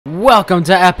Welcome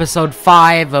to episode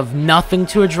 5 of Nothing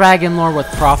to a Dragon Lore with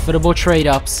Profitable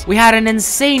Trade-Ups. We had an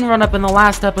insane run-up in the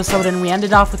last episode and we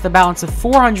ended off with a balance of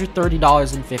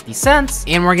 $430.50.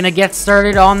 And we're gonna get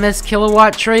started on this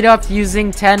kilowatt trade-up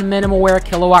using 10 minimal wear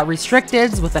kilowatt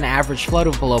restricteds with an average float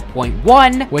of below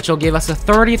 0.1, which will give us a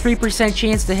 33%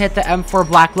 chance to hit the M4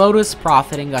 Black Lotus,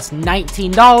 profiting us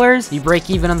 $19. You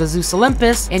break even on the Zeus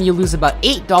Olympus, and you lose about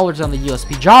 $8 on the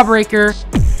USP Jawbreaker.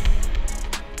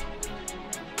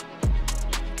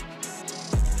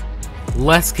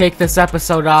 Let's kick this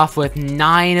episode off with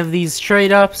 9 of these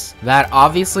trade-ups. That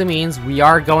obviously means we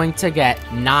are going to get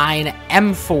 9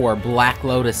 M4 Black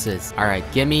Lotuses. Alright,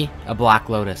 give me a Black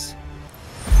Lotus.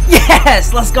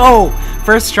 Yes! Let's go!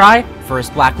 First try,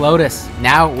 first Black Lotus.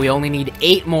 Now we only need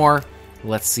 8 more.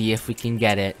 Let's see if we can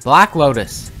get it. Black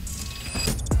Lotus.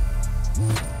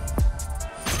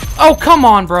 Oh, come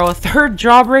on, bro. A third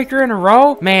Jawbreaker in a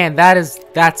row? Man,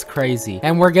 that's crazy.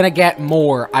 And we're gonna get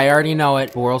more. I already know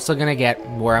it, but we're also gonna get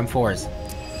more M4s.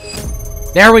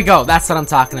 There we go. That's what I'm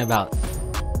talking about.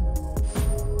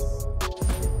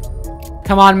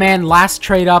 Come on, man. Last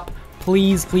trade up.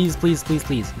 Please, please, please, please,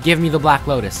 please. Give me the Black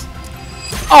Lotus.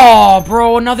 Oh,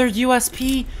 bro. Another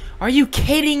USP? Are you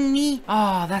kidding me?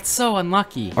 Oh, that's so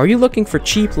unlucky. Are you looking for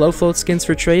cheap, low-float skins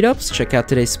for trade-ups? Check out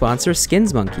today's sponsor,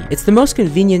 Skins Monkey. It's the most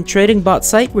convenient trading bot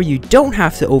site where you don't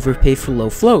have to overpay for low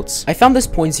floats. I found this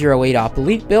 0.08 Op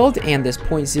Elite build and this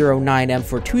 0.09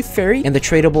 M4 Tooth Fairy, and the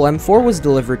tradable M4 was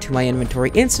delivered to my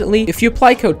inventory instantly. If you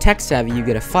apply code TECHSAVVY, you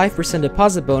get a 5%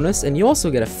 deposit bonus, and you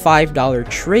also get a $5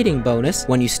 trading bonus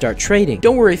when you start trading.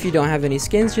 Don't worry if you don't have any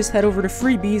skins, just head over to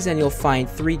Freebies and you'll find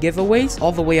 3 giveaways,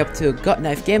 all the way up to a Gut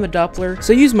Knife Gamma Doppler,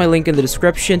 so use my link in the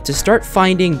description to start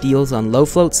finding deals on low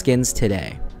float skins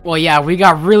today. Well, yeah, we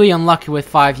got really unlucky with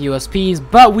 5 USPs,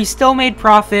 but we still made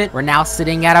profit. We're now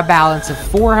sitting at a balance of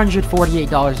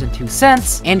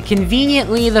 $448.02, and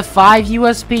conveniently, the 5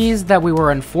 USPs that we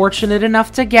were unfortunate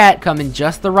enough to get come in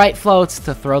just the right floats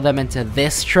to throw them into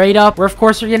this trade up, where of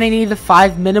course you're gonna need the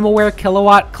 5 minimal wear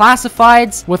kilowatt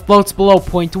classifieds with floats below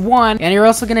 0.1, and you're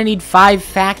also gonna need 5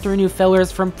 factory new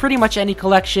fillers from pretty much any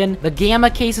collection. The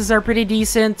Gamma cases are pretty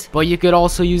decent, but you could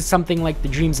also use something like the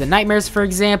Dreams and Nightmares, for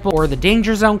example, or the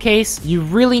Danger Zone case. You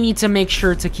really need to make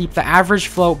sure to keep the average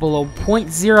float below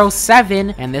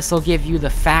 0.07, and this will give you the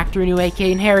factory new AK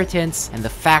Inheritance and the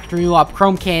factory new Up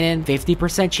Chrome Cannon,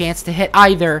 50% chance to hit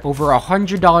either, over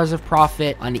 $100 of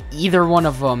profit on either one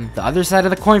of them. The other side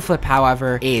of the coin flip,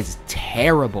 however, is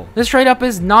terrible. This trade up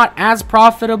is not as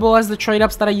profitable as the trade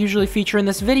ups that I usually feature in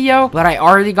this video, but I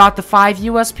already got the 5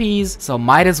 USPs, so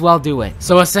might as well do it.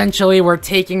 So essentially, we're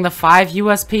taking the 5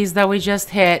 USPs that we just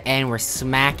hit and we're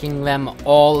smacking them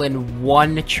all in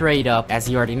one trade up, as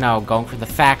you already know, going for the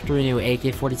factory new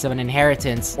AK-47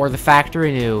 Inheritance or the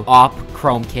factory new Op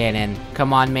Chrome Cannon.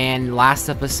 Come on, man. Last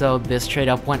episode, this trade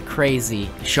up went crazy.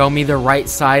 Show me the right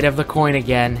side of the coin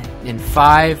again. In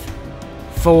 5,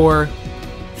 4,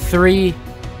 3,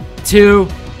 2,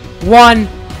 1.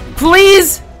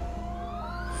 Please!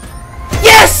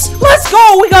 Yes! Let's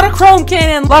go! We got a Chrome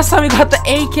Cannon! Last time we got the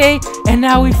AK, and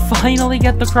now we finally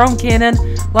get the Chrome Cannon.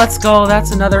 Let's go.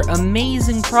 That's another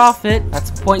amazing profit.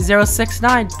 That's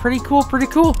 0.069. Pretty cool, pretty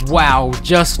cool. Wow,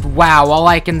 just wow. All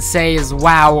I can say is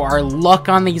wow. Our luck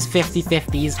on these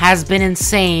 50-50s has been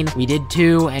insane. We did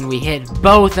 2, and we hit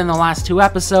both in the last 2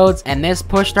 episodes, and this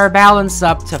pushed our balance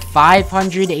up to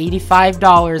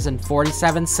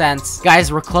 $585.47.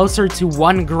 Guys, we're closer to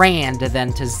 1 grand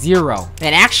than to 0.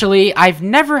 And actually, I've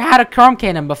never had a Chrome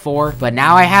Cannon before, but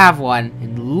now I have one,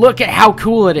 and look at how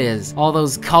cool it is. All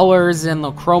those colors and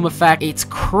the chrome effect, it's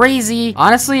crazy.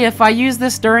 Honestly, if I use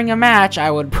this during a match,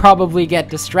 I would probably get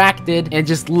distracted and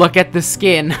just look at the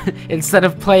skin instead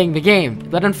of playing the game.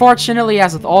 But unfortunately,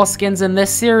 as with all skins in this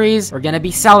series, we're gonna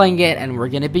be selling it, and we're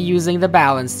gonna be using the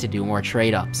balance to do more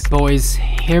trade-ups. Boys,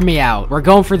 hear me out. We're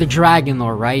going for the Dragon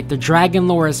Lore, right? The Dragon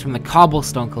Lore is from the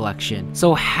Cobblestone collection.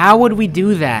 So how would we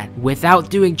do that without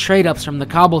doing trade-ups from the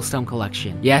Cobblestone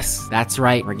collection? Yes, that's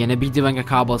right. We're gonna be doing a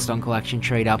Cobblestone collection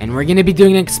trade-up, and we're gonna be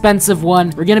doing an expensive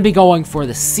one. We're gonna be going for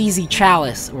the CZ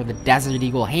Chalice or the Desert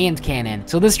Eagle Hand Cannon.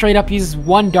 So this trade-up uses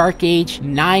 1 Dark Age,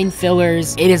 9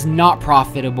 fillers. It is not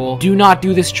profitable. Do not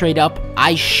do this trade-up.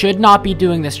 I should not be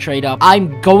doing this trade-up.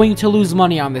 I'm going to lose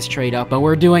money on this trade-up, but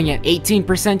we're doing it.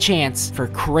 18% chance for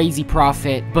crazy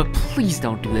profit, but please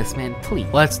don't do this, man. Please.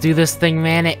 Let's do this thing,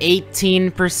 man, at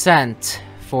 18%.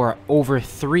 For over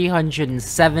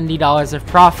 $370 of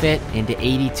profit into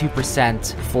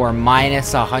 82% for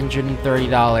minus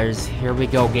 $130. Here we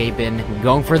go, Gaben. We're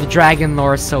going for the Dragon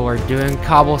Lore, so we're doing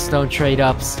Cobblestone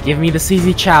trade-ups. Give me the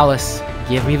CZ Chalice.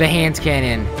 Give me the Hand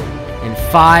Cannon. In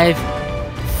 5,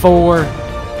 4,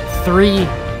 3,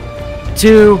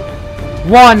 2,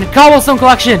 1. Cobblestone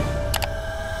collection.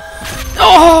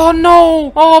 Oh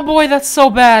no! Oh boy, that's so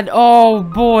bad. Oh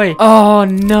boy. Oh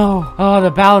no. Oh,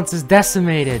 the balance is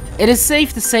decimated. It is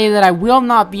safe to say that I will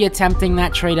not be attempting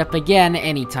that trade up again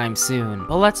anytime soon.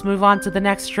 But let's move on to the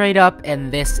next trade up,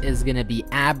 and this is gonna be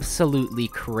absolutely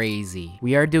crazy.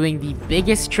 We are doing the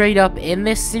biggest trade up in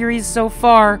this series so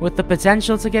far, with the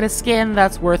potential to get a skin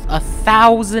that's worth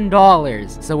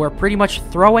 $1,000. So we're pretty much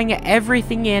throwing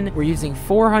everything in. We're using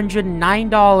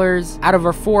 $409 out of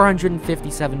our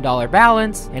 $457 balance,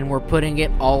 and we're putting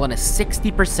it all on a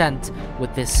 60%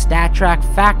 with this StatTrak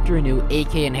Factory New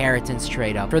AK Inheritance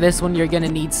trade up. For this one, you're gonna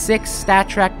need 6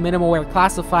 StatTrak Minimalware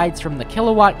Classifieds from the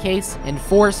Kilowatt case and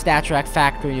 4 StatTrak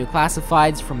Factory New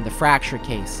Classifieds from the Fracture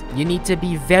case. You need to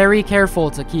be very careful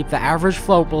to keep the average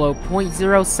float below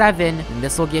 0.07, and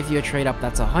this will give you a trade up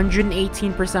that's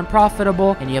 118%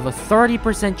 profitable, and you have a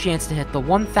 30% chance to hit the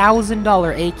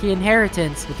 $1,000 AK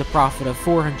Inheritance with a profit of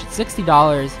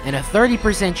 $460, and a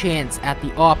 30% chance at the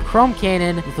AWP Chrome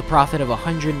Cannon with a profit of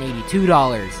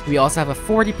 $182. We also have a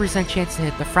 40% chance to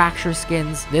hit the Fracture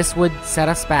skins. This would set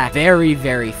us back very,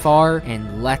 very far,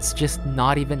 and let's just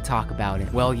not even talk about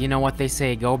it. Well, you know what they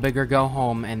say, go big or go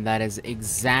home, and that is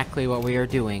exactly what we are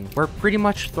doing. We're pretty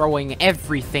much throwing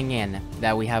everything in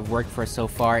that we have worked for so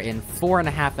far in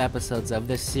 4.5 episodes of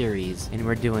this series, and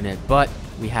we're doing it. But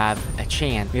we have a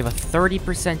chance. We have a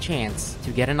 30% chance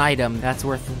to get an item that's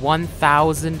worth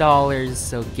 $1,000.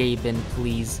 So Gaben,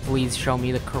 please show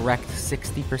me the correct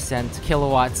 60%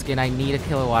 kilowatt skin. I need a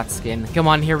kilowatt skin. Come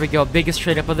on, here we go. Biggest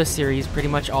trade up of the series. Pretty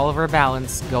much all of our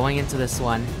balance going into this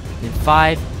one. In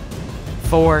 5,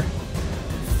 4,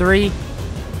 3,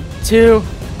 2,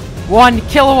 1.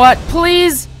 Kilowatt,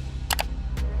 please.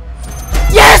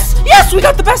 Yes! Yes, we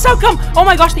got the best outcome! Oh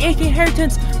my gosh, the AK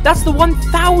Inheritance! That's the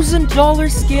 $1,000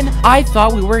 skin. I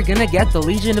thought we were gonna get the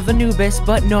Legion of Anubis,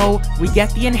 but no, we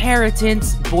get the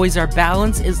Inheritance. Boys, our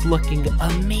balance is looking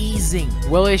amazing.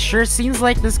 Well, it sure seems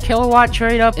like this kilowatt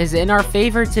trade-up is in our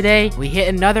favor today. We hit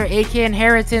another AK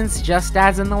Inheritance, just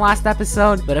as in the last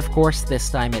episode, but of course, this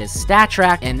time it is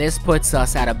StatTrak, and this puts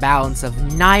us at a balance of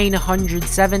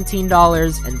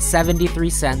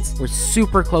 $917.73. We're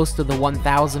super close to the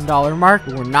 $1,000 mark.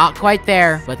 We're not quite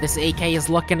there, but this AK is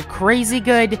looking crazy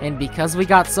good, and because we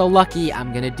got so lucky,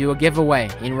 I'm gonna do a giveaway,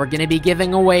 and we're gonna be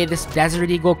giving away this Desert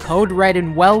Eagle Code Red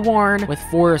and Well Worn with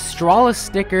 4 Astralis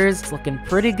stickers. It's looking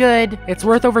pretty good. It's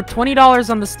worth over $20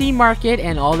 on the Steam market,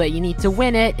 and all that you need to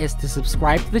win it is to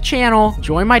subscribe to the channel,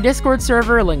 join my Discord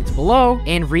server linked below,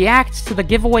 and react to the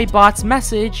giveaway bot's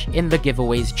message in the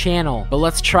giveaways channel. But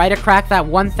let's try to crack that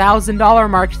 $1,000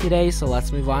 mark today, so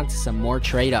let's move on to some more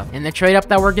trade up. And the trade up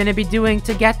that we're gonna be doing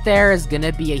to get there is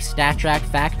gonna be a StatTrak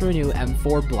Factory New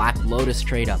M4 Black Lotus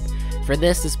trade up. For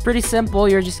this, it's pretty simple.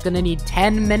 You're just gonna need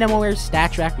 10 Minimalware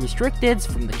StatTrak Restricteds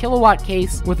from the Kilowatt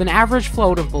case with an average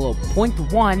float of below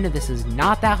 0.1. This is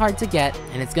not that hard to get,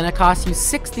 and it's gonna cost you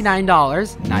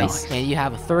 $69. Nice. And you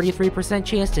have a 33%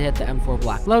 chance to hit the M4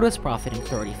 Black Lotus, profiting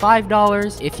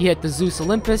 $35. If you hit the Zeus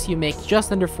Olympus, you make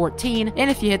just under 14, and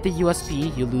if you hit the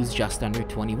USP, you lose just under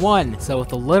 21. So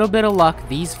with a little bit of luck,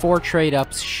 these 4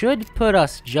 trade-ups should put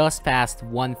us just past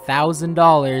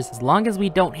 $1,000 as long as we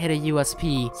don't hit a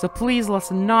USP. So please,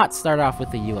 let's not start off with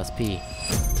the USP.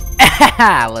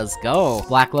 Let's go.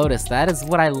 Black Lotus, that is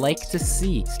what I like to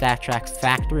see. StatTrak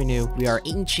Factory New. We are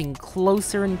inching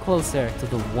closer and closer to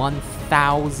the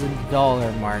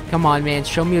 $1,000 mark. Come on, man.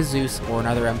 Show me a Zeus or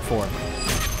another M4.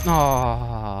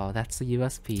 Oh, that's the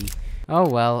USP. Oh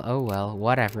well,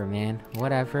 whatever, man,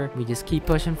 whatever. We just keep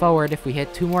pushing forward. If we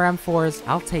hit 2 more M4s,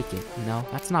 I'll take it, you know,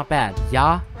 that's not bad.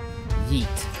 Yeah,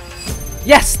 yeet.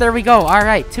 Yes, there we go. All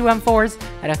right, 2 M4s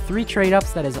out of 3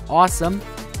 trade-ups. That is awesome.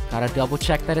 Gotta double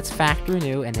check that it's Factory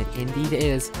New, and it indeed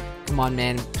is. Come on,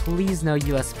 man, please no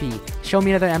USP. Show me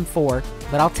another M4,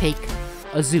 but I'll take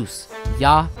a Zeus.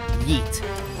 Yeah, yeet.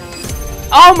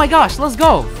 Oh my gosh, let's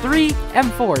go. 3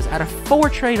 M4s out of 4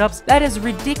 trade-ups. That is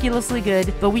ridiculously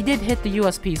good, but we did hit the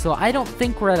USP, so I don't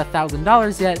think we're at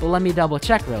 $1,000 yet, but let me double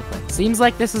check real quick. Seems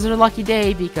like this is our lucky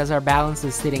day because our balance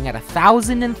is sitting at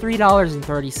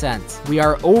 $1,003.30. We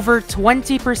are over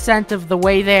 20% of the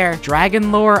way there.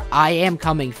 Dragon Lore, I am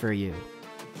coming for you.